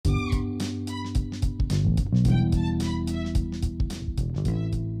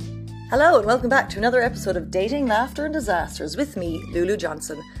Hello and welcome back to another episode of Dating, Laughter and Disasters with me, Lulu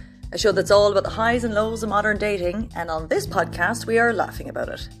Johnson. A show that's all about the highs and lows of modern dating, and on this podcast we are laughing about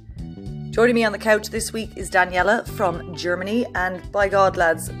it. Joining me on the couch this week is Daniela from Germany, and by God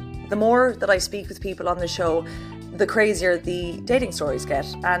lads, the more that I speak with people on the show, the crazier the dating stories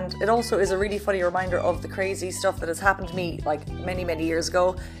get, and it also is a really funny reminder of the crazy stuff that has happened to me like many years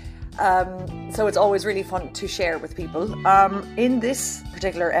ago. So it's always really fun to share with people. In this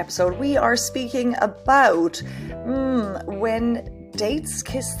particular episode, we are speaking about when dates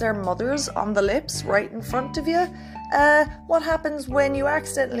kiss their mothers on the lips right in front of you. What happens when you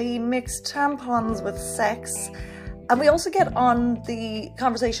accidentally mix tampons with sex? And we also get on the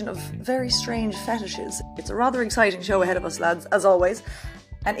conversation of very strange fetishes. It's a rather exciting show ahead of us, lads, as always.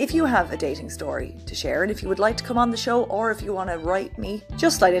 And if you have a dating story to share, and if you would like to come on the show, or if you want to write me,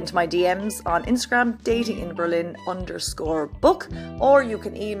 just slide into my DMs on Instagram, datinginberlin_book, or you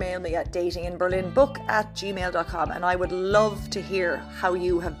can email me at datinginberlinbook@gmail.com, and I would love to hear how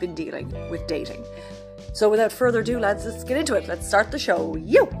you have been dealing with dating. So without further ado, lads, let's get into it. Let's start the show.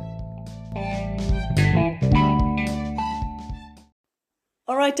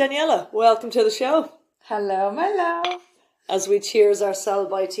 All right, Daniela, welcome to the show. Hello, my love. As we cheers our sal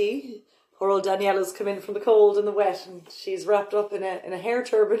by tea, poor old Daniela's come in from the cold and the wet, and she's wrapped up in a hair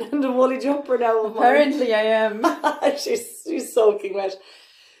turban and a woolly jumper now. Apparently I am. she's soaking wet.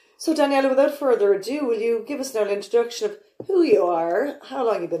 So Daniela, without further ado, will you give us an introduction of who you are, how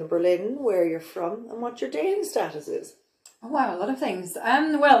long you've been in Berlin, where you're from, and what your dating status is? Oh, wow, a lot of things.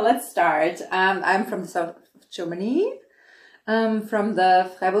 Well, let's start. I'm from the south of Germany, from the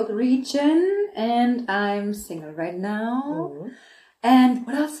Freiburg region, and I'm single right now. Mm-hmm. And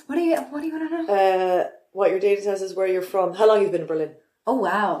what else? What do you want to know? What your dating status is, where you're from, how long you've been in Berlin. Oh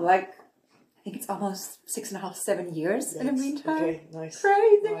wow, I think it's almost 6.5, 7 years in the meantime. Okay, nice.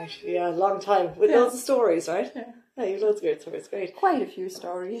 Crazy. Right. Yeah, long time. With loads of stories, right? Yeah, you've loads of great stories. Great. Quite a few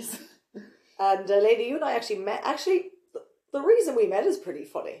stories. And lady, you and I actually met. Actually, the reason we met is pretty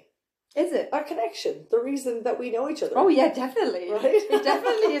funny. Is it? Our connection. The reason that we know each other. Oh yeah, definitely. Right? It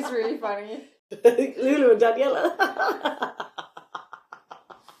definitely is really funny. Lulu and Daniela.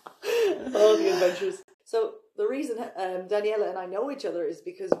 All the adventures. So the reason Daniela and I know each other is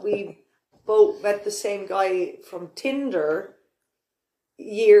because we both met the same guy from Tinder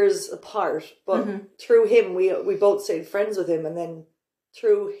years apart, but through him we both stayed friends with him, and then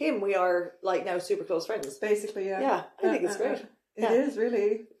through him we are like now super close friends. Basically, yeah. Yeah, I think it's great. It is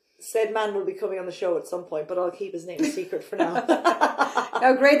really. Said man will be coming on the show at some point, but I'll keep his name a secret for now.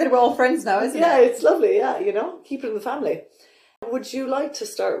 How great that we're all friends now, isn't it? Yeah, it's lovely, yeah, keep it in the family. Would you like to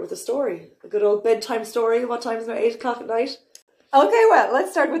start with a story? A good old bedtime story? What time is it now? 8 o'clock at night? Okay, well, let's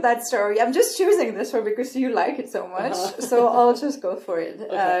start with that story. I'm just choosing this one because you like it so much, so I'll just go for it.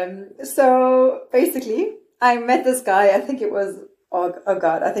 Okay. So basically, I met this guy, I think it was,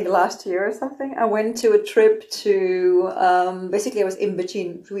 I think last year or something. I went to a trip to, basically I was in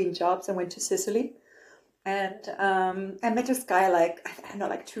between jobs. I went to Sicily. And I met this guy like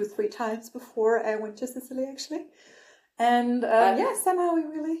 2-3 times before I went to Sicily, actually. And somehow we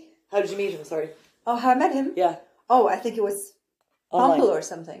really... How did you meet him? Sorry. Oh, how I met him? Yeah. Oh, I think it was Bumble or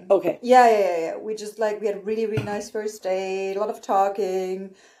something. Okay. Yeah. We just we had a really nice first date, a lot of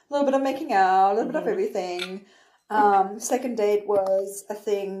talking, a little bit of making out, a little bit of everything. Second date was a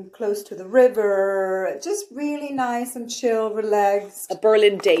thing close to the river, just really nice and chill, relaxed. A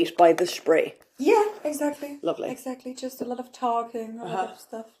Berlin date by the Spree. Yeah, exactly. Lovely. Exactly, just a lot of talking, a lot of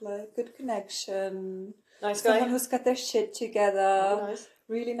stuff, good connection. Nice guy. Someone who's got their shit together. Oh, nice.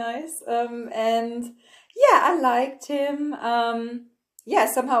 Really nice. And yeah, I liked him.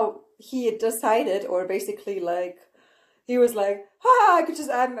 Somehow he had decided, or basically he was like, I could just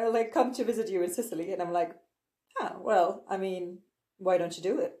come to visit you in Sicily. And I'm like, well, I mean, why don't you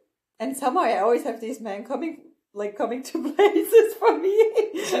do it? And somehow I always have these men coming to places for me.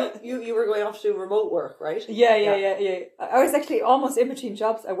 So you were going off to do remote work, right? Yeah. I was actually almost in between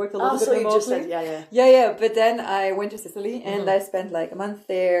jobs. I worked a little bit remotely. You just said, yeah. Yeah, but then I went to Sicily and I spent a month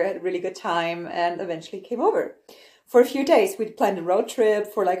there, had a really good time, and eventually came over. For a few days, we'd planned a road trip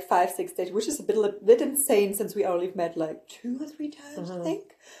for 5-6 days, which is a bit insane since we only met 2 or 3 times, I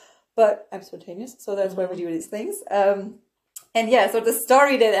think. But I'm spontaneous, so that's why we do these things. So the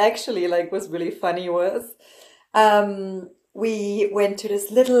story that actually was really funny was we went to this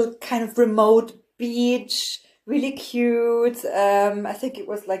little kind of remote beach, really cute. I think it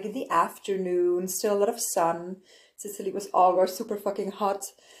was in the afternoon, still a lot of sun. Sicily was August, super fucking hot.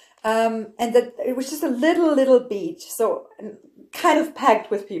 And that it was just a little beach, so kind of packed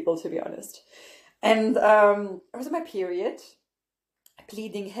with people, to be honest. And I was on my period.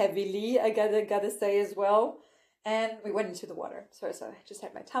 bleeding heavily, I gotta say as well. And we went into the water. So I just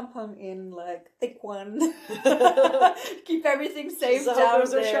had my tampon in, like, thick one. Keep everything safe So down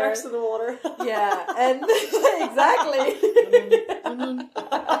there. there. Sharks in the water. Yeah, and exactly.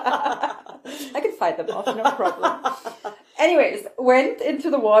 I can fight them off, no problem. Anyways, went into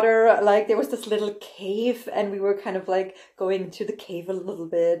the water, like there was this little cave and we were kind of like going to the cave a little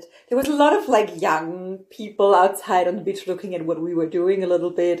bit. There was a lot of like young people outside on the beach looking at what we were doing a little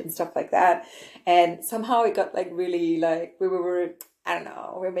bit and stuff like that. And somehow it got like really like we were I don't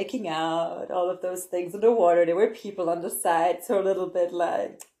know, we're making out, all of those things in the water. There were people on the side, so a little bit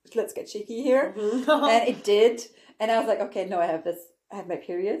like, let's get cheeky here. And it did. And I was like, okay, no, I have my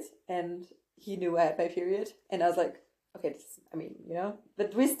period. And he knew I had my period. And I was like, okay,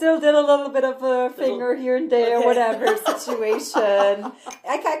 but we still did a little bit of a finger here and there, okay. Whatever situation.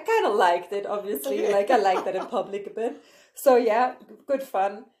 I kind of liked it, obviously. Okay. Like, I liked that in public a bit. So, yeah, good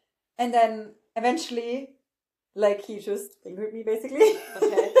fun. And then eventually, like, he just fingered me, basically.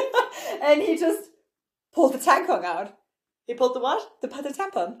 Okay. And he just pulled the tampon out. He pulled the what? The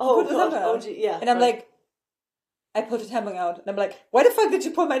tampon. Oh, God. Oh, gee, yeah. And I'm like, I pulled the tampon out. And I'm like, why the fuck did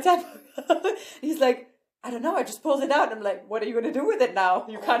you pull my tampon out? And he's like, I don't know, I just pulled it out. And I'm like, what are you going to do with it now?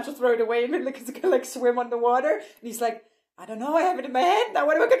 You can't just throw it away and it's going to like swim on the water. And he's like, I don't know, I have it in my hand. Now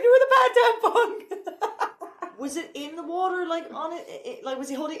what am I going to do with the bad tampon? Was it in the water, like on it? Like, was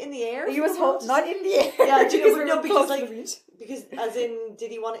he holding it in the air? He was not in the air. Yeah, because as in, did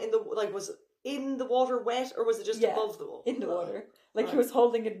he want it in the, like, was it in the water wet or was it just above the water? In the water. Like, he was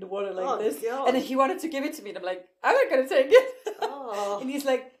holding it in the water like this. God. And then he wanted to give it to me. And I'm like, I'm not going to take it. Oh. And he's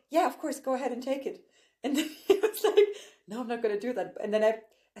like, yeah, of course, go ahead and take it. And then he was like, no, I'm not going to do that. And then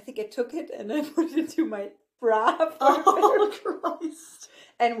I think I took it and I put it into my bra. Oh, Christ.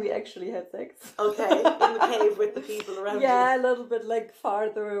 And we actually had sex. Okay, in the cave with the people around you. Yeah, a little bit like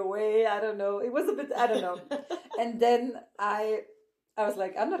farther away. I don't know. It was a bit, I don't know. And then I was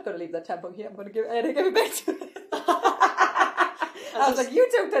like, I'm not going to leave that tampon here. I'm going to give it back to him. I was like, you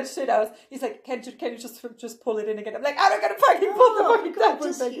took that shit out. He's like, can you just pull it in again? I'm like, I'm not going to fucking pull the fucking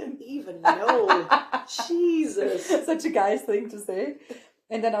tampon back in. Does he even know? Jesus. Such a guy's thing to say.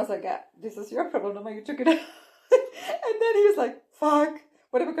 And then I was like, yeah, this is your problem. No, you took it out. And then he was like, fuck,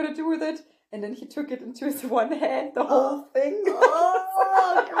 what am I going to do with it? And then he took it into his one hand, the whole thing.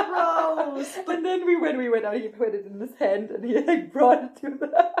 Oh, gross. And then when we went out, he put it in his hand and he like brought it to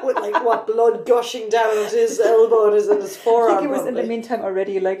the... With like what, blood gushing down at his elbow and his forearm? I think it was in the meantime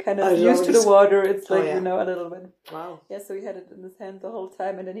already like kind of used to the water. It's like, a little bit. Wow. Yeah, so he had it in his hand the whole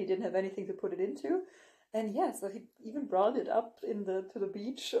time and then he didn't have anything to put it into. And yeah, so he even brought it up to the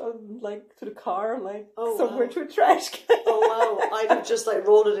beach, like to the car, like somewhere to a trash can. Oh wow! I'd have just like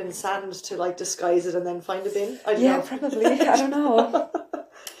rolled it in sand to like disguise it and then find a bin. I don't know. Probably. I don't know.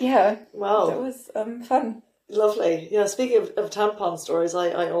 Yeah. Wow. That was fun. Lovely. Yeah. Speaking of tampon stories,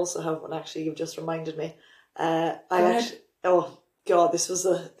 I also have one. Actually, you've just reminded me. Oh God, this was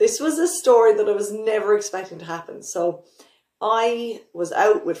a story that I was never expecting to happen. So. I was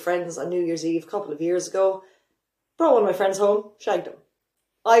out with friends on New Year's Eve a couple of years ago, brought one of my friends home, shagged him.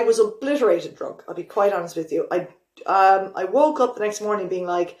 I was obliterated drunk, I'll be quite honest with you. I woke up the next morning being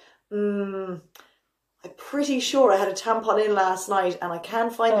like, I'm pretty sure I had a tampon in last night and I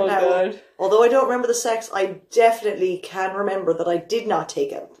can't find it now. God. Although I don't remember the sex, I definitely can remember that I did not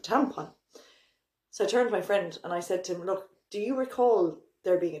take out the tampon. So I turned to my friend and I said to him, look, do you recall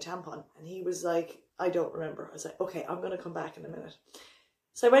there being a tampon? And he was like, I don't remember. I was like, okay, I'm going to come back in a minute.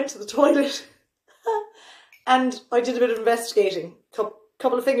 So I went to the toilet and I did a bit of investigating.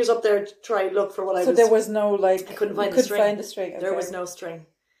 Couple of fingers up there to try and look for what I was... So there was no, like... I couldn't find the string. Okay. There was no string.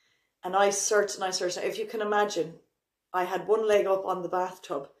 And I searched and I searched. If you can imagine, I had one leg up on the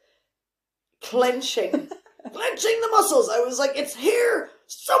bathtub, clenching the muscles. I was like, it's here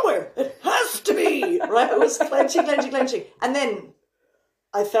somewhere. It has to be. Right? I was clenching. And then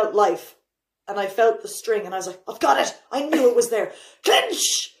I felt life. And I felt the string and I was like, I've got it. I knew it was there.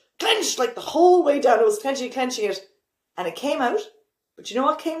 Clench, like the whole way down. I was clenching it. And it came out. But you know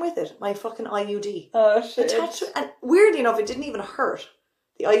what came with it? My fucking IUD. Oh, shit. And weirdly enough, it didn't even hurt.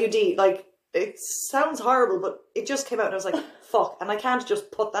 The IUD, like, it sounds horrible, but it just came out and I was like, fuck. And I can't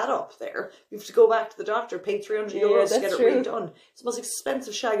just put that up there. You have to go back to the doctor, pay €300 to get it redone. It's the most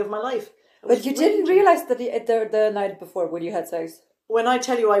expensive shag of my life. But you didn't realise that the night before when you had sex? When I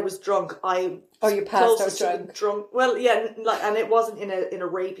tell you I was drunk, you passed out drunk. Well, yeah, and it wasn't in a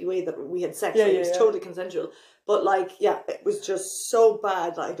rapey way that we had sex. It was totally consensual. But it was just so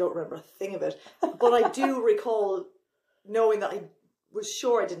bad that I don't remember a thing of it. But I do recall knowing that I was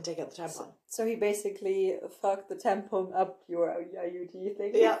sure I didn't take out the tampon. So he basically fucked the tampon up your IUD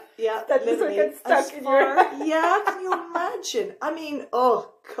thing. Yeah. That just gets stuck in your... Yeah, can you imagine? I mean,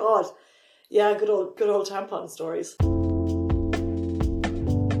 oh God. Yeah, good old tampon stories.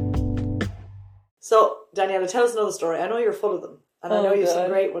 So, Daniela, tell us another story. I know you're full of them. And I know you have some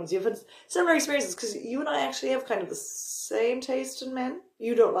great ones. You've had similar experiences because you and I actually have kind of the same taste in men.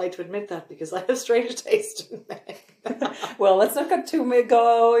 You don't like to admit that because I have stranger taste in men. Well, let's not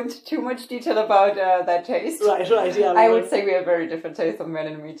go into too much detail about that taste. Right, yeah. I would say we have very different tastes on men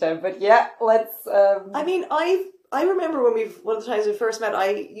in the meantime. But yeah, let's... I mean, I remember one of the times we first met,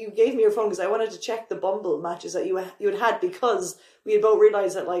 you gave me your phone because I wanted to check the Bumble matches that you had because we had both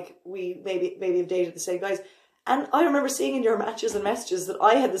realised that like we maybe have dated the same guys. And I remember seeing in your matches and messages that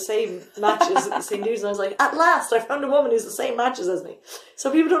I had the same matches at the same dudes, and I was like, at last I found a woman who's the same matches as me. So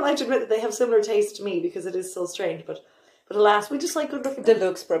people don't like to admit that they have similar taste to me because it is so strange, but alas, we just like good looking. The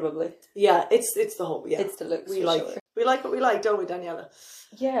looks, probably. Yeah, it's the whole, yeah. It's the looks, we like what we like, don't we, Daniela?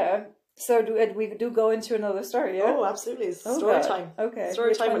 Yeah. So we go into another story, yeah? Oh, absolutely. It's story time. Okay.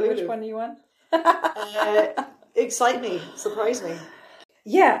 Story time with Lulu. Which one do you want? Excite me. Surprise me.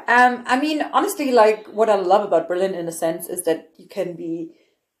 Yeah, I mean, honestly, like, what I love about Berlin, in a sense, is that you can be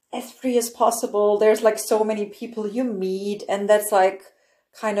as free as possible. There's, like, so many people you meet, and that's, like,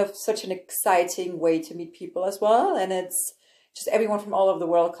 kind of such an exciting way to meet people as well. And it's just everyone from all over the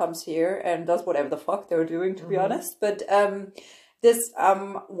world comes here and does whatever the fuck they're doing, to be honest. But this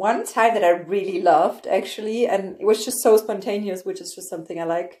one time that I really loved, actually, and it was just so spontaneous, which is just something I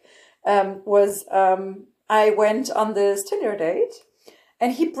like, was I went on this Tinder date.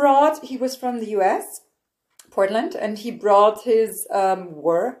 And he was from the US, Portland, and he brought his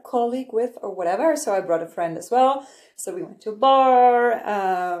work colleague with or whatever. So I brought a friend as well. So we went to a bar.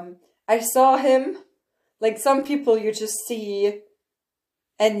 I saw him, like some people you just see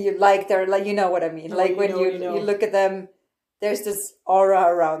and you like, they're like, you know what I mean? Like when you look at them, there's this aura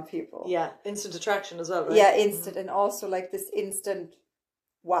around people. Yeah, instant attraction as well, right? Yeah, instant. And also like this instant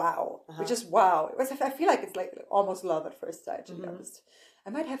wow, which is wow. I feel like it's like almost love at first sight, to be honest. I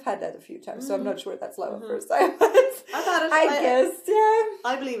might have had that a few times, so I'm not sure that's love at first sight. But I've had it. I guess, yeah.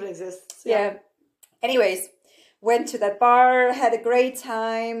 I believe it exists. Yeah. Anyways, went to that bar, had a great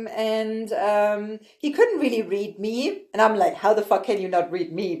time, and he couldn't really read me. And I'm like, how the fuck can you not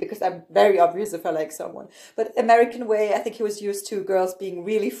read me? Because I'm very obvious if I like someone. But American way, I think he was used to girls being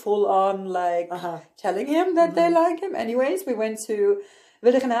really full on, like telling him that they like him. Anyways, we went to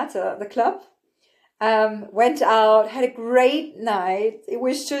Wilde Renate, the club. Went out, had a great night. It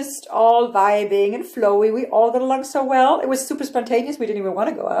was just all vibing and flowy. We all got along so well. It was super spontaneous. We didn't even want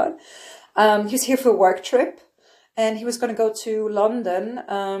to go out. He was here for a work trip, and he was going to go to London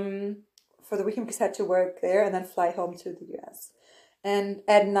for the weekend because he had to work there and then fly home to the US. And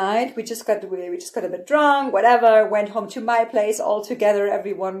at night, we just got a bit drunk, whatever, went home to my place all together,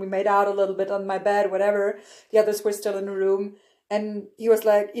 everyone. We made out a little bit on my bed, whatever. The others were still in the room. And he was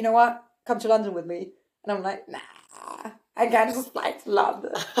like, you know what? Come to London with me. And I'm like, nah, I can't just fly to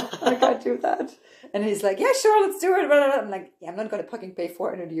London. I can't do that. And he's like, yeah, sure, let's do it. I'm like, yeah, I'm not going to fucking pay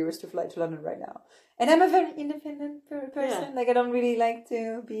 400 euros to fly to London right now. And I'm a very independent person. Yeah. Like, I don't really like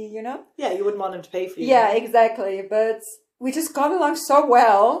to be, you know? Yeah, you wouldn't want him to pay for you. Yeah, exactly. But we just got along so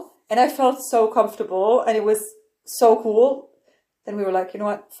well. And I felt so comfortable. And it was so cool. Then we were like, you know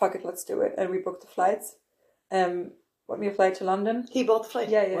what? Fuck it, let's do it. And we booked the flights. Bought me a flight to London. He bought the flight?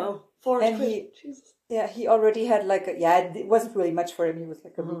 Yeah. Wow. 400 quid. Jesus. Yeah, he already had it wasn't really much for him. He was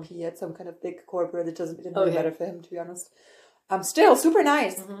like a VP at some kind of big corporate. It didn't really matter for him, to be honest. Still super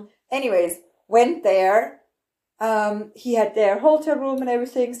nice. Anyways, went there. He had their hotel room and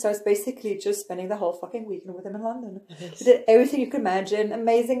everything. So I was basically just spending the whole fucking weekend with him in London. Nice. We did everything you could imagine.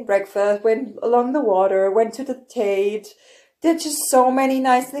 Amazing breakfast. Went along the water. Went to the Tate. Did just so many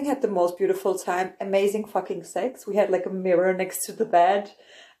nice things. Had the most beautiful time. Amazing fucking sex. We had like a mirror next to the bed.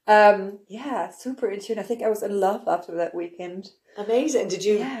 Yeah, super in tune. I think I was in love after that weekend. Amazing. Did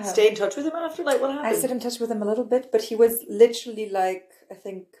you stay in touch with him after? Like, what happened? I stayed in touch with him a little bit, but he was literally like, I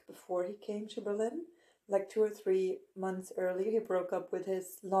think before he came to Berlin, like 2 or 3 months earlier, he broke up with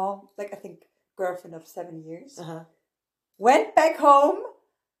his I think girlfriend of 7 years. Went back home,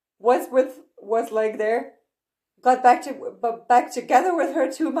 was like there. Got back together with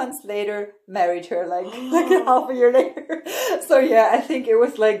her 2 months later, married her like half a year later. So yeah, I think it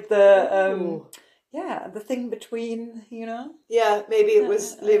was like the thing between, you know. Yeah, maybe it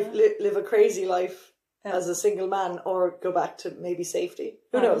was live a crazy life as a single man, or go back to maybe safety.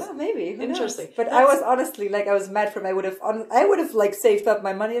 Who knows? Know, maybe. Who Interesting. Knows? But I was honestly like, I was mad for him. I would have like saved up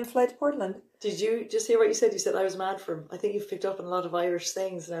my money and fly to Portland. Did you just hear what you said? You said I was mad for him. I think you've picked up on a lot of Irish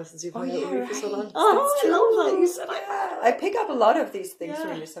sayings now since you've hung out with me for so long. Oh, I love that. You said I pick up a lot of these things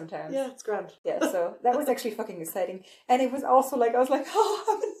from you sometimes. Yeah, it's grand. Yeah, so that was actually fucking exciting. And it was also like, I was like, oh,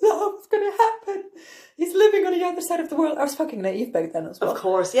 I'm in love. What's going to happen? He's living on the other side of the world. I was fucking naive back then as well. Of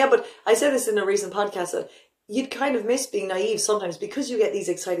course. Yeah, but I said this in a recent podcast that you'd kind of miss being naive sometimes because you get these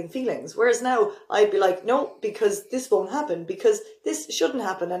exciting feelings. Whereas now I'd be like, no, because this won't happen, because this shouldn't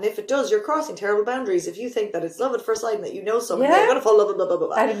happen. And if it does, you're crossing terrible boundaries. If you think that it's love at first sight and that you know someone, you're going to fall in love, blah, blah, blah,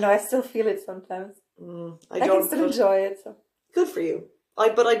 blah. I don't know. I still feel it sometimes. I can still enjoy it. So. Good for you.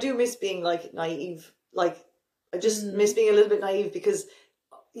 But I do miss being like naive. Like, I just miss being a little bit naive because,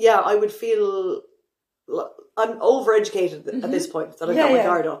 yeah, I would feel... I'm overeducated at this point that I've got my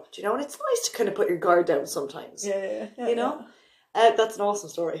guard up. Do you know? And it's nice to kind of put your guard down sometimes. Yeah, you know? That's an awesome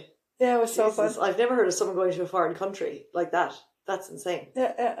story. Yeah, it was so fun. I've never heard of someone going to a foreign country like that. That's insane.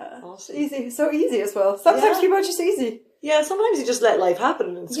 Yeah. Awesome. Easy. So easy as well. Sometimes people are just easy. Yeah, sometimes you just let life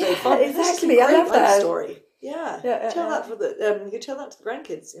happen and it's great fun. Exactly. I love that story. Yeah. Tell that for the you tell that to the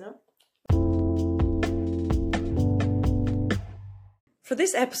grandkids, you know? For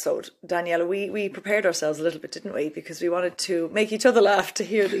this episode, Daniela, we prepared ourselves a little bit, didn't we? Because we wanted to make each other laugh to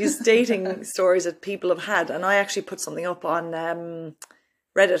hear these dating stories that people have had. And I actually put something up on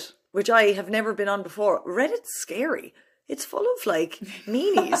Reddit, which I have never been on before. Reddit's scary. It's full of like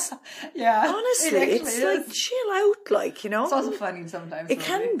meanies. Yeah. Honestly, it's like chill out, like, you know. It's also funny sometimes. It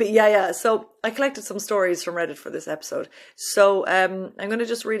can be, yeah. So I collected some stories from Reddit for this episode. So I'm going to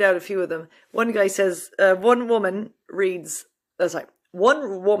just read out a few of them. One guy says, one woman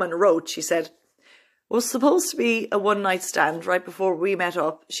wrote, she said, was supposed to be a one-night stand right before we met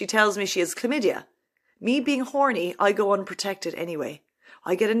up. She tells me she has chlamydia. Me being horny, I go unprotected anyway.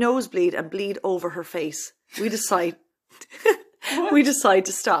 I get a nosebleed and bleed over her face. We decide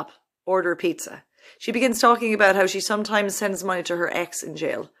to stop, order pizza. She begins talking about how she sometimes sends money to her ex in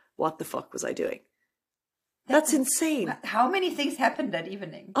jail. What the fuck was I doing? That's insane. How many things happened that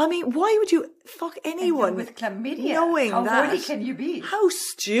evening? I mean, why would you fuck anyone with chlamydia? Knowing how that? How horny can you be? How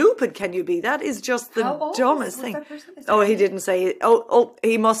stupid can you be? That is just the dumbest thing. That person? Oh, he didn't say it. Oh,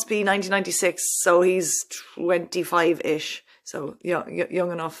 he must be 1996, so he's 25-ish. So, yeah,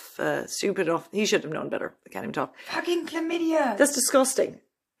 young enough, stupid enough. He should have known better. I can't even talk. Fucking chlamydia. That's disgusting.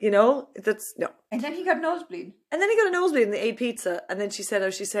 You know? No. And then he got nosebleed. And then he got a nosebleed and they ate pizza. And then she said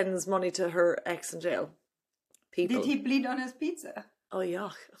how she sends money to her ex in jail. People. Did he bleed on his pizza? Oh,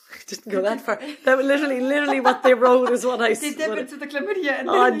 yuck. I didn't go that far. That was literally what they wrote is what I said. They dip into the chlamydia and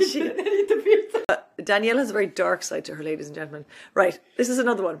then eat the pizza. Danielle has a very dark side to her, ladies and gentlemen. Right, this is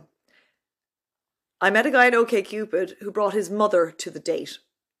another one. I met a guy in OkCupid who brought his mother to the date.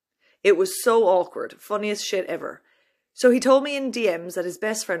 It was so awkward. Funniest shit ever. So he told me in DMs that his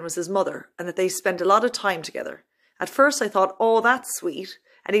best friend was his mother and that they spent a lot of time together. At first I thought, oh, that's sweet.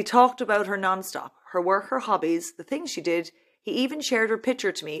 And he talked about her nonstop. Her work, her hobbies, the things she did. He even shared her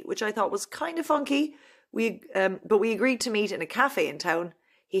picture to me, which I thought was kind of funky. But we agreed to meet in a cafe in town.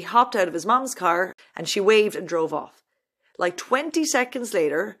 He hopped out of his mom's car and she waved and drove off. Like 20 seconds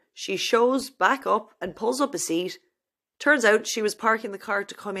later, she shows back up and pulls up a seat. Turns out she was parking the car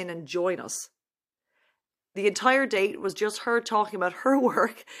to come in and join us. The entire date was just her talking about her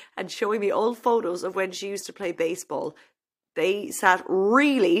work and showing me old photos of when she used to play baseball. They sat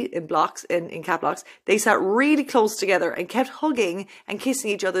really, in cap locks, they sat really close together and kept hugging and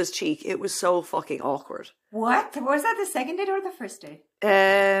kissing each other's cheek. It was so fucking awkward. What? Was that the second date or the first date?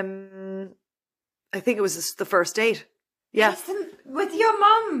 I think it was the first date. Yeah. With your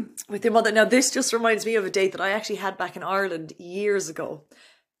mum. With your mother. Now, this just reminds me of a date that I actually had back in Ireland years ago.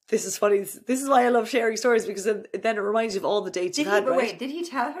 This is funny. This is why I love sharing stories, because then it reminds you of all the dates you've had, right? Wait, did he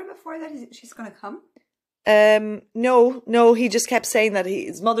tell her before that she's going to come? No, he just kept saying that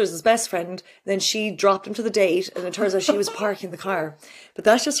his mother's his best friend. Then she dropped him to the date, and it turns out she was parking the car. But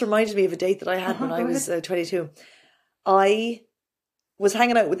that just reminded me of a date that I had when I was 22. I was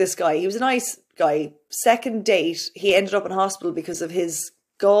hanging out with this guy. He was a nice guy. Second date, he ended up in hospital because of his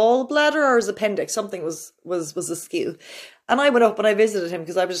gallbladder or his appendix. Something was askew. And I went up and I visited him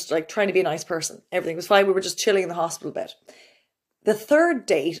because I was just like trying to be a nice person. Everything was fine. We were just chilling in the hospital bed. The third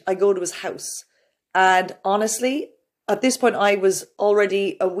date, I go to his house. And honestly, at this point, I was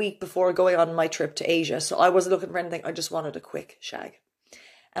already a week before going on my trip to Asia. So I wasn't looking for anything. I just wanted a quick shag.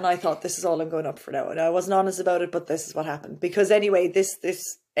 And I thought, this is all I'm going up for now. And I wasn't honest about it, but this is what happened. Because anyway, this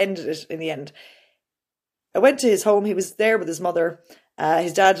ended it in the end. I went to his home. He was there with his mother.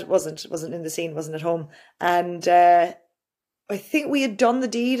 His dad wasn't in the scene, wasn't at home. And I think we had done the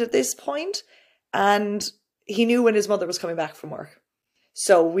deed at this point, and he knew when his mother was coming back from work.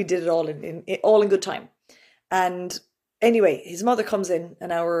 So we did it all in good time. And anyway, his mother comes in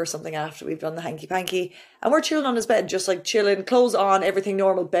an hour or something after we've done the hanky-panky, and we're chilling on his bed, just like chilling, clothes on, everything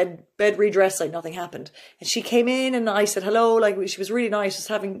normal, bed redressed, like nothing happened. And she came in and I said hello, like she was really nice, just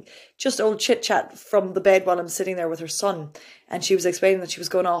having just old chit-chat from the bed while I'm sitting there with her son. And she was explaining that she was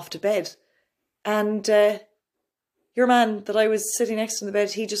going off to bed. And your man that I was sitting next to in the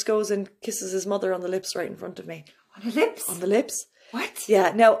bed, he just goes and kisses his mother on the lips right in front of me. On the lips? On the lips. What?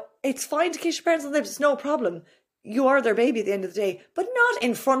 Yeah, now, it's fine to kiss your parents on the lips, it's no problem. You are their baby at the end of the day, but not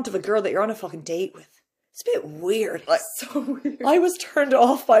in front of a girl that you're on a fucking date with. It's a bit weird. Like, so weird. I was turned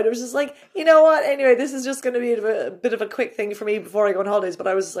off by it. I was just like, you know what? Anyway, this is just going to be a bit of a quick thing for me before I go on holidays. But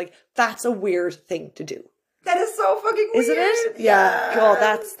I was just like, that's a weird thing to do. That is so fucking weird. Isn't it? Yeah.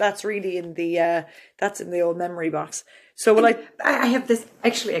 God, that's really in the that's in the old memory box. So I have this.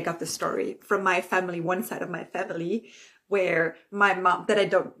 Actually, I got this story from my family. One side of my family, where my mom that I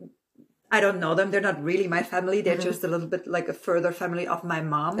don't know them. They're not really my family. They're just a little bit like a further family of my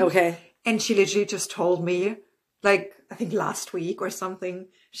mom. Okay. And she literally just told me, like, I think last week or something,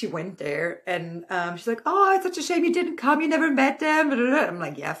 she went there and she's like, oh, it's such a shame you didn't come. You never met them. I'm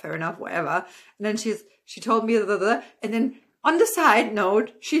like, yeah, fair enough, whatever. And then she told me, and then on the side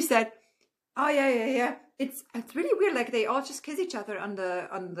note, she said, oh, yeah. It's really weird. Like, they all just kiss each other on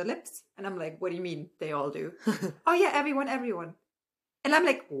the lips. And I'm like, what do you mean they all do? Oh, yeah, everyone. And I'm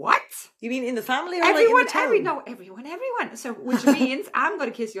like, what? You mean in the family or everyone, like in the town? Everyone. So, which means I'm going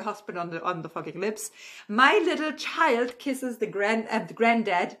to kiss your husband on the fucking lips. My little child kisses the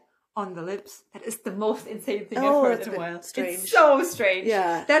granddad on the lips. That is the most insane thing I've heard in a while. Strange. It's so strange.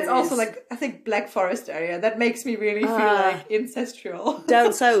 Yeah. That's also like, I think, Black Forest area. That makes me really feel like incestual.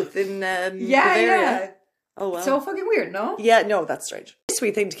 Down south in Bavaria. Yeah. Oh, wow. So fucking weird, no? Yeah, no, that's strange.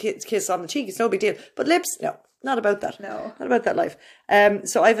 Sweet thing to kiss on the cheek. It's no big deal. But lips, no. Not about that. No. Not about that life.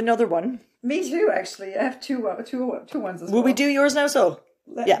 So I have another one. Me too, actually. I have two ones as well. Will we do yours now? So,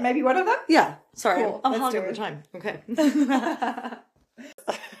 yeah. Maybe one of them? Yeah. Sorry, cool. I'm hogging the time. Okay.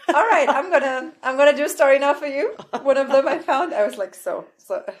 All right, I'm gonna do a story now for you. One of them I found. I was like, so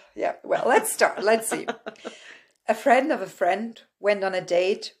yeah. Well, let's start. Let's see. A friend of a friend went on a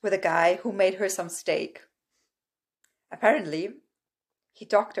date with a guy who made her some steak. Apparently, he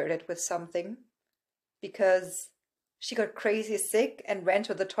doctored it with something, because she got crazy sick and ran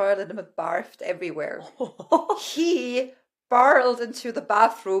to the toilet and barfed everywhere. He barreled into the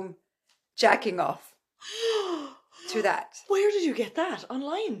bathroom, jacking off to that. Where did you get that?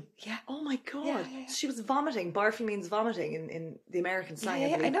 Online? Yeah. Oh my God. Yeah. She was vomiting. Barfing means vomiting in the American slang.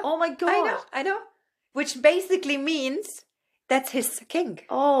 Yeah, I know. Oh my God. I know. Which basically means that's his kink.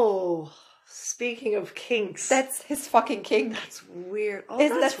 Oh, speaking of kinks. That's his fucking kink. That's weird. Oh,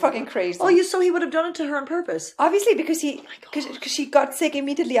 Isn't that fucking crazy? Oh, so he would have done it to her on purpose? Obviously, because she got sick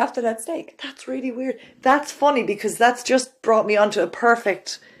immediately after that steak. That's really weird. That's funny, because that's just brought me onto a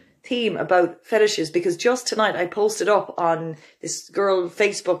perfect theme about fetishes, because just tonight I posted up on this girl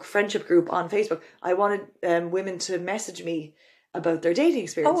Facebook friendship group on Facebook. I wanted women to message me about their dating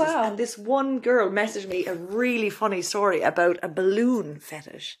experiences. Oh, wow. And this one girl messaged me a really funny story about a balloon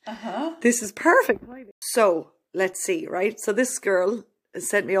fetish. This is perfect. So let's see, right? So this girl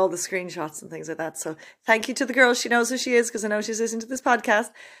sent me all the screenshots and things like that. So thank you to the girl. She knows who she is, because I know she's listening to this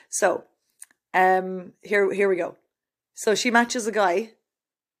podcast. So here we go. So she matches a guy.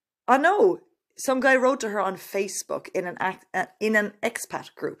 Oh no, some guy wrote to her on Facebook in an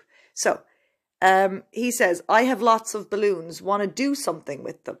expat group. So he says, I have lots of balloons, want to do something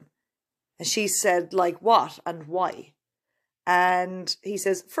with them. And she said, like what and why? And he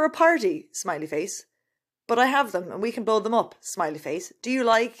says, for a party, smiley face. But I have them and we can blow them up, smiley face. Do you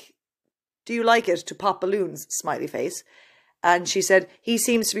like it to pop balloons, smiley face? And she said, he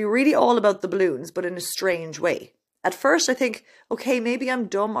seems to be really all about the balloons, but in a strange way. At first I think, okay, maybe I'm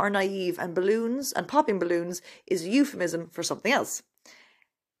dumb or naive, and balloons and popping balloons is a euphemism for something else.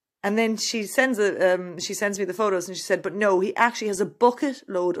 And then she sends me the photos, and she said, but no, he actually has a bucket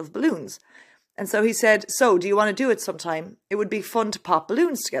load of balloons. And so he said, so do you want to do it sometime? It would be fun to pop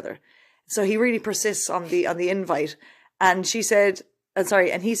balloons together. So he really persists on the invite. And she said,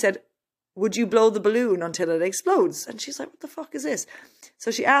 and he said, would you blow the balloon until it explodes? And she's like, what the fuck is this? So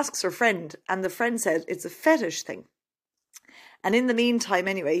she asks her friend, and the friend said, it's a fetish thing. And in the meantime,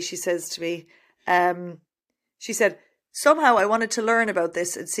 anyway, she says to me, she said, somehow I wanted to learn about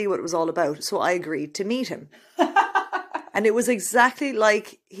this and see what it was all about. So I agreed to meet him. And it was exactly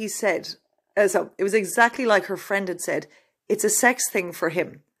like he said. So it was exactly like her friend had said. It's a sex thing for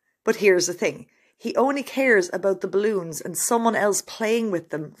him. But here's the thing. he only cares about the balloons and someone else playing with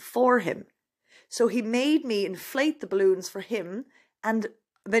them for him. So he made me inflate the balloons for him, and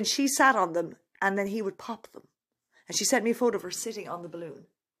then she sat on them, and then he would pop them. And she sent me a photo of her sitting on the balloon.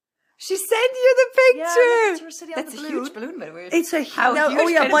 She sent you the picture. Yeah, look, her sitting on the balloon. That's a huge balloon, by the way. It's a How huge. huge Oh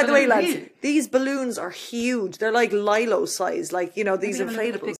yeah, by the way, balloon lads, these balloons are huge. They're like Lilo size, like, you know, these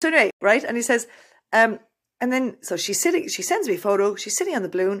inflatables. So anyway, right? And he says, and then so she's sitting. She sends me a photo. She's sitting on the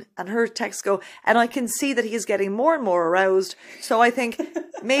balloon, and her texts go, and I can see that he is getting more and more aroused. So I think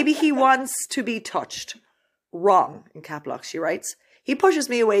maybe he wants to be touched. Wrong, in cap lock, she writes. He pushes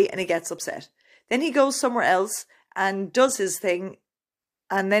me away and he gets upset. Then he goes somewhere else and does his thing,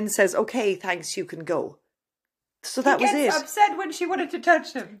 and then says, okay, thanks, you can go. So that was it. He gets upset when she wanted to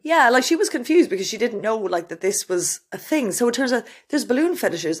touch him. Yeah, like she was confused because she didn't know like that this was a thing. So it turns out there's balloon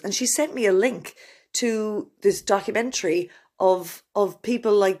fetishes, and she sent me a link to this documentary of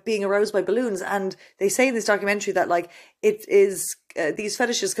people like being aroused by balloons, and they say in this documentary that like it is these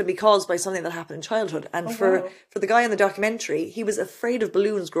fetishes can be caused by something that happened in childhood. And for the guy in the documentary, he was afraid of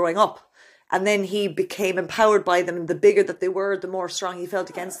balloons growing up. And then he became empowered by them. The bigger that they were, the more strong he felt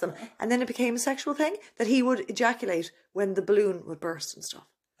against them. And then it became a sexual thing that he would ejaculate when the balloon would burst and stuff.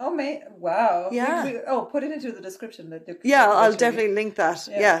 Oh, mate. Wow. Yeah. Put it into the description. Yeah, I'll definitely link that.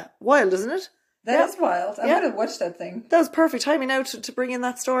 Yeah. Wild, isn't it? That is wild. I'm going to watch that thing. That was perfect timing now to bring in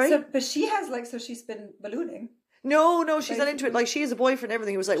that story. So, but she has she's been ballooning. No, she's not into it. Like, she has a boyfriend and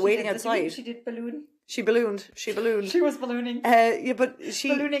everything. He was like waiting outside. She did balloon. She ballooned. She was ballooning. Yeah, but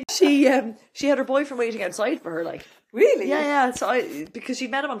she had her boyfriend waiting outside for her. Like, really? Yeah. So because she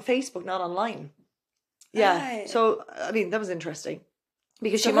met him on Facebook, not online. Yeah. Aye. So I mean, that was interesting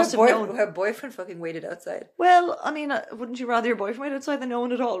because she must have known her boyfriend fucking waited outside. Well, I mean, wouldn't you rather your boyfriend wait outside than no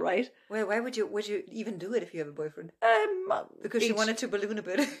one at all, right? Well, why would you even do it if you have a boyfriend? Because she wanted to balloon a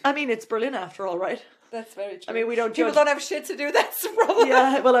bit. I mean, it's Berlin after all, right? That's very true. I mean, we don't judge. People don't have shit to do, that's the problem.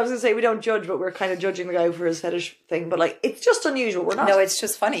 Yeah, well, I was going to say we don't judge, but we're kind of judging the guy for his fetish thing. But like, it's just unusual. We're not. No, it's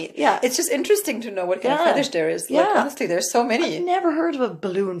just funny. Yeah. It's just interesting to know what kind of fetish there is. Yeah. Like, honestly, there's so many. I've never heard of a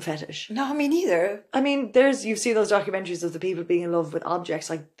balloon fetish. No, me neither. I mean, you've seen those documentaries of the people being in love with objects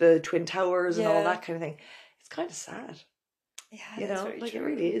like the Twin Towers and all that kind of thing. It's kind of sad. Yeah, you know, like true. It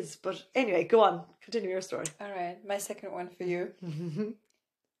really is. But anyway, go on. Continue your story. All right, my second one for you.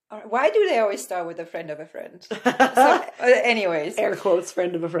 Why do they always start with a friend of a friend? So, anyways. Air quotes,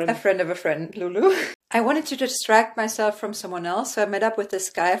 friend of a friend. A friend of a friend, Lulu. I wanted to distract myself from someone else, so I met up with this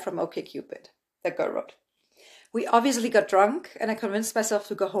guy from OkCupid, that girl wrote. We obviously got drunk, and I convinced myself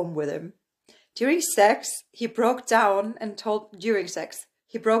to go home with him. During sex, he broke down and told me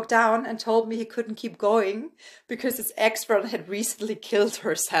he couldn't keep going because his ex-friend had recently killed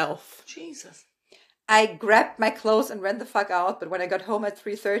herself. Jesus. I grabbed my clothes and ran the fuck out, but when I got home at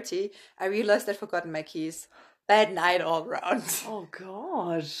 3:30, I realized I'd forgotten my keys. Bad night all round. Oh,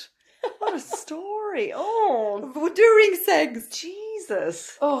 God. What a story. Oh. During sex.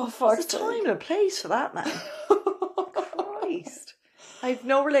 Jesus. Oh, fuck. There's a time and a place for that, man. Christ. I have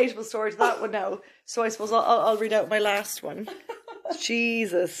no relatable story to that one now, so I suppose I'll read out my last one.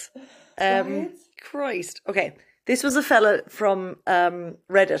 Jesus. Christ. Okay. This was a fella from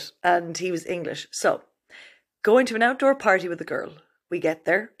Reddit, and he was English. So, going to an outdoor party with a girl. We get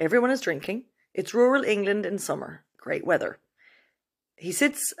there. Everyone is drinking. It's rural England in summer. Great weather. He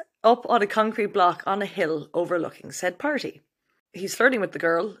sits up on a concrete block on a hill overlooking said party. He's flirting with the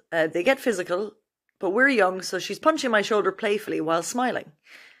girl. They get physical, but we're young, so she's punching my shoulder playfully while smiling.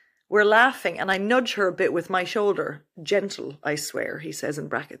 We're laughing, and I nudge her a bit with my shoulder. Gentle, I swear, he says in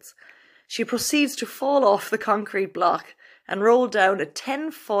brackets. She proceeds to fall off the concrete block and roll down a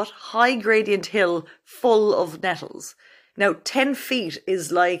 10-foot high-gradient hill full of nettles. Now, 10 feet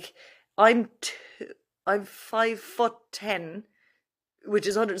is like, I'm 5'10", which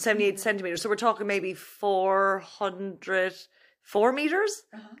is 178 centimeters. So we're talking maybe 4 meters,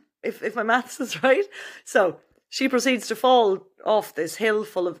 if my maths is right. So she proceeds to fall off this hill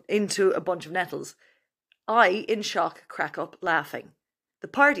into a bunch of nettles. I, in shock, crack up laughing. The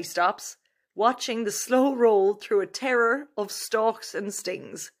party stops, watching the slow roll through a terror of stalks and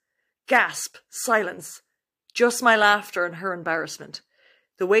stings. Gasp, silence. Just my laughter and her embarrassment.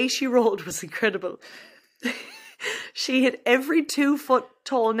 The way she rolled was incredible. She hit every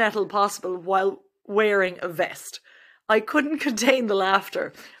 2-foot-tall nettle possible while wearing a vest. I couldn't contain the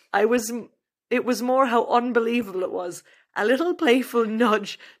laughter. It was more how unbelievable it was. A little playful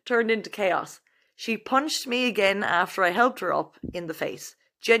nudge turned into chaos. She punched me again after I helped her up in the face.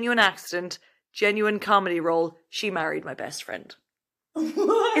 Genuine accident, genuine comedy role. She married my best friend.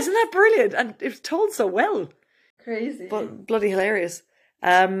 What? Isn't that brilliant? And it was told so well. Crazy. But bloody hilarious.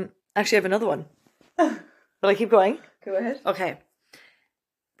 Actually, I have another one. Will I keep going? Go ahead. Okay.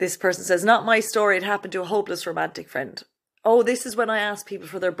 This person says, not my story. It happened to a hopeless romantic friend. Oh, this is when I asked people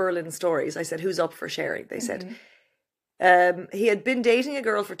for their Berlin stories. I said, who's up for sharing? They said, he had been dating a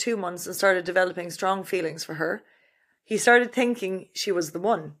girl for 2 months and started developing strong feelings for her. He started thinking she was the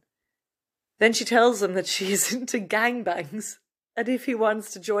one. Then she tells him that she is into gangbangs and if he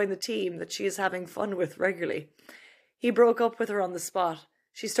wants to join the team that she is having fun with regularly. He broke up with her on the spot.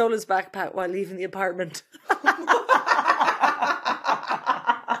 She stole his backpack while leaving the apartment.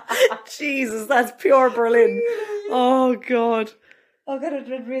 Jesus, that's pure Berlin. Oh, God. Oh, God,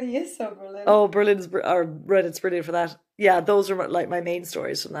 it really is so Berlin. Oh, Reddit's brilliant for that. Yeah, those are like my main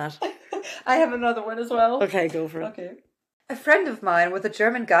stories from that. I have another one as well. Okay, go for it. Okay. A friend of mine with a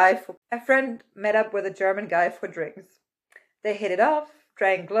German guy, a friend met up with a German guy for drinks. They hit it off,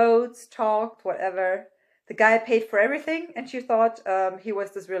 drank loads, talked, whatever. The guy paid for everything, and she thought he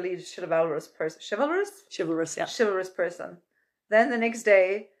was this really chivalrous person. Chivalrous, yeah. Chivalrous person. Then the next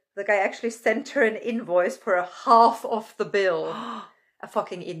day, the guy actually sent her an invoice for a half of the bill. A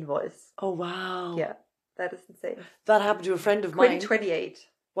fucking invoice. Oh, wow. Yeah, that is insane. That happened to a friend of mine. Quinn 28.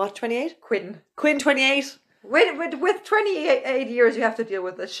 What, 28? Quinn 28? With 28 years, you have to deal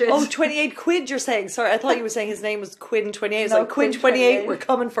with this shit. Oh, 28 quid, you're saying. Sorry, I thought you were saying his name was Quinn 28. It's No, like, Quinn 28, we're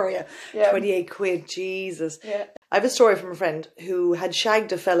coming for you. Yeah. 28 quid, Jesus. Yeah. I have a story from a friend who had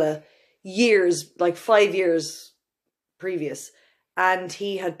shagged a fella years, like 5 years previous, and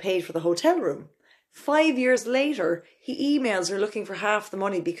he had paid for the hotel room. 5 years later, he emails her looking for half the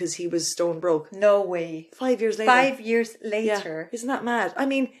money because he was stone broke. No way. 5 years later. 5 years later. Yeah. Isn't that mad? I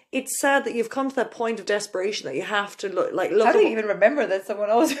mean, it's sad that you've come to that point of desperation that you have to look. How do you even remember that someone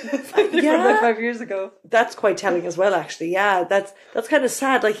else from like 5 years ago? That's quite telling as well, actually. Yeah, that's kind of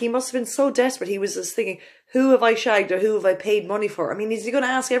sad. Like, he must have been so desperate. He was just thinking, who have I shagged or who have I paid money for? I mean, is he going to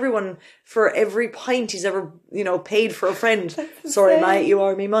ask everyone for every pint he's ever, paid for a friend? Sorry, mate, you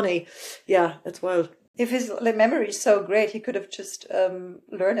owe me money. Yeah, that's wild. If his memory is so great, he could have just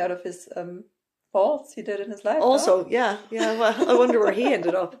learned out of his faults he did in his life. Also, yeah. Well, I wonder where he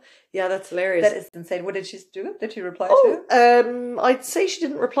ended up. Yeah, that's hilarious. That is insane. What did she do? Did she reply to? I'd say she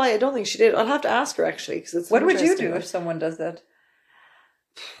didn't reply. I don't think she did. I'll have to ask her, actually, because it's. What would you do if someone does that?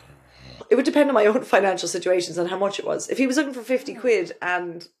 It would depend on my own financial situations and how much it was. If he was looking for 50 quid,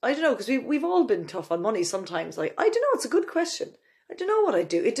 and I don't know, because we've all been tough on money sometimes. Like, I don't know, it's a good question. I don't know what I'd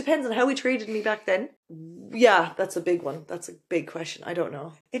do. It depends on how he treated me back then. Yeah, that's a big one. That's a big question. I don't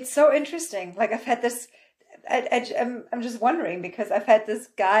know. It's so interesting. Like, I've had this... I'm just wondering, because I've had this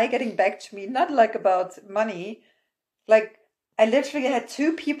guy getting back to me, not like about money. Like, I literally had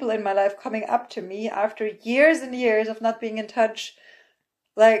 2 people in my life coming up to me after years and years of not being in touch.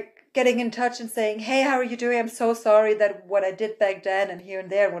 Like, getting in touch and saying, hey, how are you doing? I'm so sorry that what I did back then and here and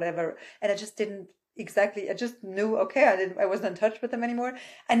there and whatever. And I just didn't... Exactly. I just knew, okay, I wasn't in touch with them anymore.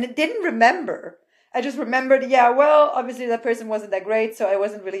 And I didn't remember. I just remembered, obviously that person wasn't that great, so I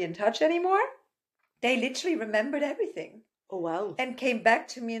wasn't really in touch anymore. They literally remembered everything. Oh, wow. And came back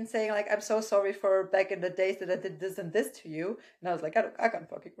to me and saying, like, I'm so sorry for back in the days that I did this and this to you. And I was like, I can't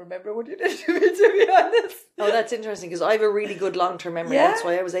fucking remember what you did to me, to be honest. Oh, that's interesting, because I have a really good long-term memory. Yeah. That's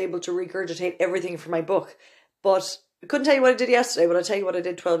why I was able to regurgitate everything from my book. But... I couldn't tell you what I did yesterday, but I'll tell you what I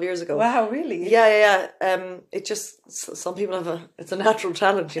did 12 years ago. Wow, really? Yeah. It just, some people have it's a natural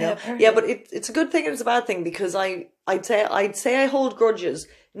talent, Yeah, but it's a good thing and it's a bad thing, because I'd say I hold grudges,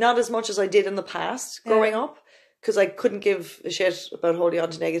 not as much as I did in the past growing up, because I couldn't give a shit about holding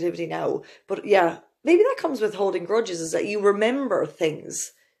on to negativity now. But yeah, maybe that comes with holding grudges, is that you remember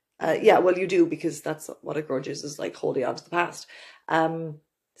things. You do, because that's what a grudge is like holding on to the past.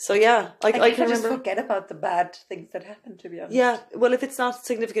 So yeah, I can remember. Just forget about the bad things that happened, to be honest. Yeah, well, if it's not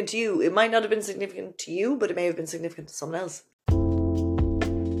significant to you, it might not have been significant to you, but it may have been significant to someone else.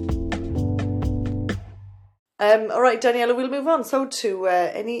 All right, Daniela, we'll move on. So to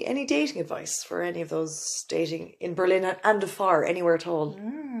any dating advice for any of those dating in Berlin and afar, anywhere at all?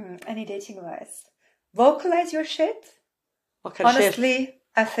 Any dating advice? Vocalize your shit. What kind of shit? Honestly,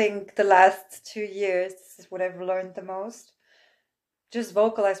 I think the last 2 years, this is what I've learned the most. Just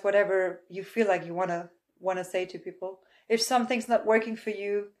vocalize whatever you feel like you wanna say to people. If something's not working for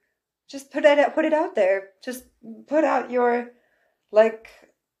you, just put it out there. Just put out your, like,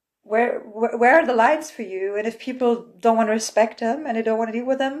 where are the lines for you? And if people don't want to respect them and they don't want to deal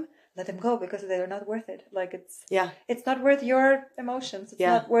with them, let them go, because they're not worth it. Like, it's not worth your emotions. It's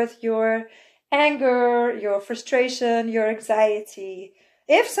not worth your anger, your frustration, your anxiety.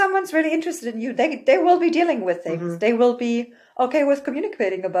 If someone's really interested in you, they will be dealing with things. Mm-hmm. They will be okay with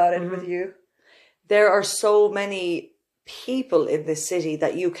communicating about it with you. There are so many people in this city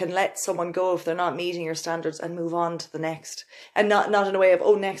that you can let someone go if they're not meeting your standards and move on to the next. And not in a way of,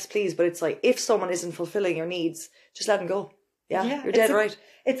 oh, next, please. But it's like, if someone isn't fulfilling your needs, just let them go. Yeah, you're dead right.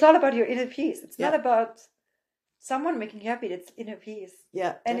 It's all about your inner peace. It's not about someone making you happy. It's inner peace.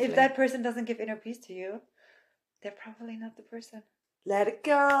 Yeah, and definitely. if that person doesn't give inner peace to you, they're probably not the person. Let it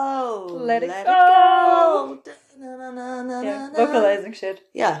go. Let it go. Yeah, vocalizing shit.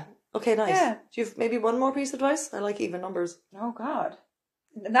 Yeah. Okay, nice. Yeah. Do you have maybe one more piece of advice? I like even numbers. Oh, God.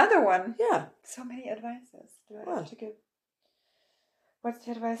 Another one. Yeah. So many advices. Do I What? have to give? What's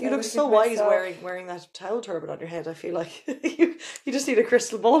the advice? You look so wise wearing that towel turban on your head. I feel like you just need a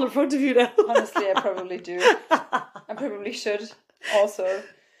crystal ball in front of you now. Honestly, I probably do. I probably should also.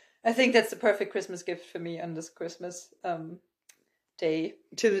 I think that's the perfect Christmas gift for me on this Christmas day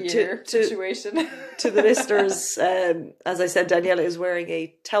situation. To the listeners, as I said, Daniela is wearing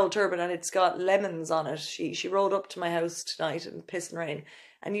a towel turban and it's got lemons on it. She rode up to my house tonight in piss and rain.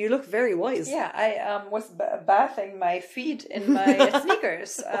 And you look very wise. Yeah, I was bathing my feet in my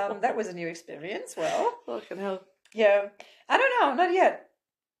sneakers. That was a new experience. Well, fucking hell. Yeah, I don't know, not yet.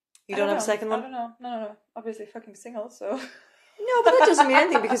 You don't have a second one? I don't know. No. Obviously, fucking single. So. No, but that doesn't mean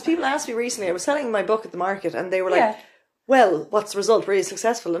anything because people asked me recently. I was selling my book at the market, and they were like, "Well, what's the result? Really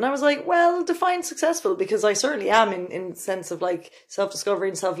successful?" And I was like, "Well, define successful because I certainly am in the sense of like self-discovery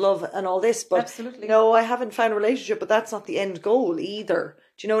and self-love and all this. But absolutely, no, I haven't found a relationship. But that's not the end goal either.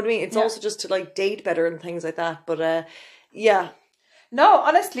 Do you know what I mean? It's also just to like date better and things like that. But yeah. No,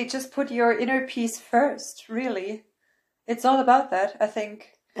 honestly, just put your inner peace first. Really, it's all about that, I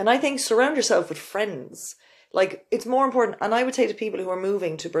think. And I think surround yourself with friends. Like, it's more important, and I would say to people who are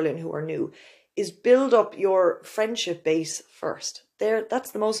moving to Berlin who are new, is build up your friendship base first.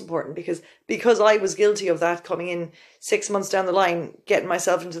 That's the most important because I was guilty of that coming in 6 months down the line, getting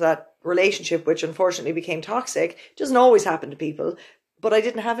myself into that relationship, which unfortunately became toxic. It doesn't always happen to people, but I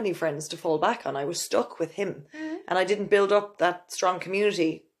didn't have any friends to fall back on. I was stuck with him, and I didn't build up that strong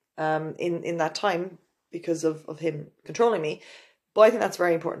community in that time because of him controlling me. But I think that's a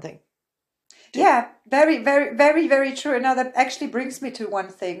very important thing. Yeah, very, very, very, very true. And now that actually brings me to one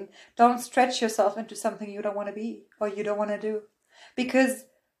thing. Don't stretch yourself into something you don't want to be or you don't want to do. Because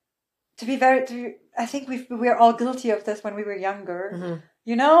I think we're all guilty of this when we were younger. Mm-hmm.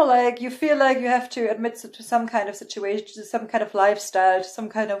 You know, like you feel like you have to admit to some kind of situation, to some kind of lifestyle, to some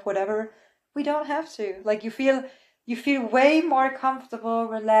kind of whatever. We don't have to. Like you feel way more comfortable,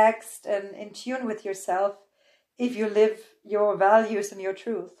 relaxed, and in tune with yourself if you live your values and your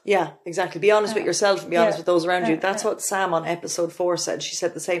truth. Yeah, exactly. Be honest with yourself and be honest with those around you. That's what Sam on episode 4 said. She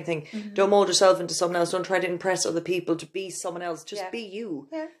said the same thing. Mm-hmm. Don't mold yourself into someone else. Don't try to impress other people to be someone else. Just be you.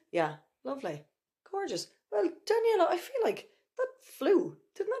 Yeah. Lovely. Gorgeous. Well, Daniela, I feel like that flew.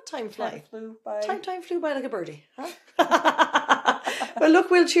 Didn't that time fly? Time flew by. Time flew by like a birdie. Huh? Well, look,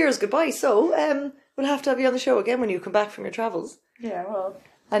 we'll cheers. Goodbye. So, we'll have to have you on the show again when you come back from your travels. Yeah, well.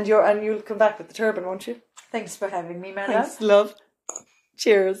 And you'll come back with the turban, won't you? Thanks for having me, man. Thanks, love.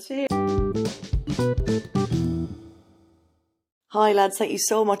 Cheers. Hi lads, thank you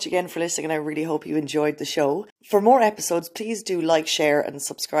so much again for listening and I really hope you enjoyed the show. For more episodes, please do like, share and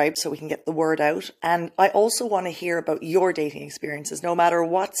subscribe so we can get the word out. And I also want to hear about your dating experiences, no matter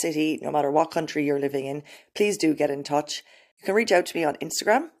what city, no matter what country you're living in. Please do get in touch. You can reach out to me on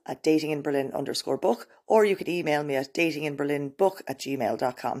Instagram at datinginberlin_book or you can email me at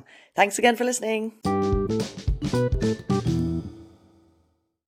datinginberlinbook@gmail.com. Thanks again for listening.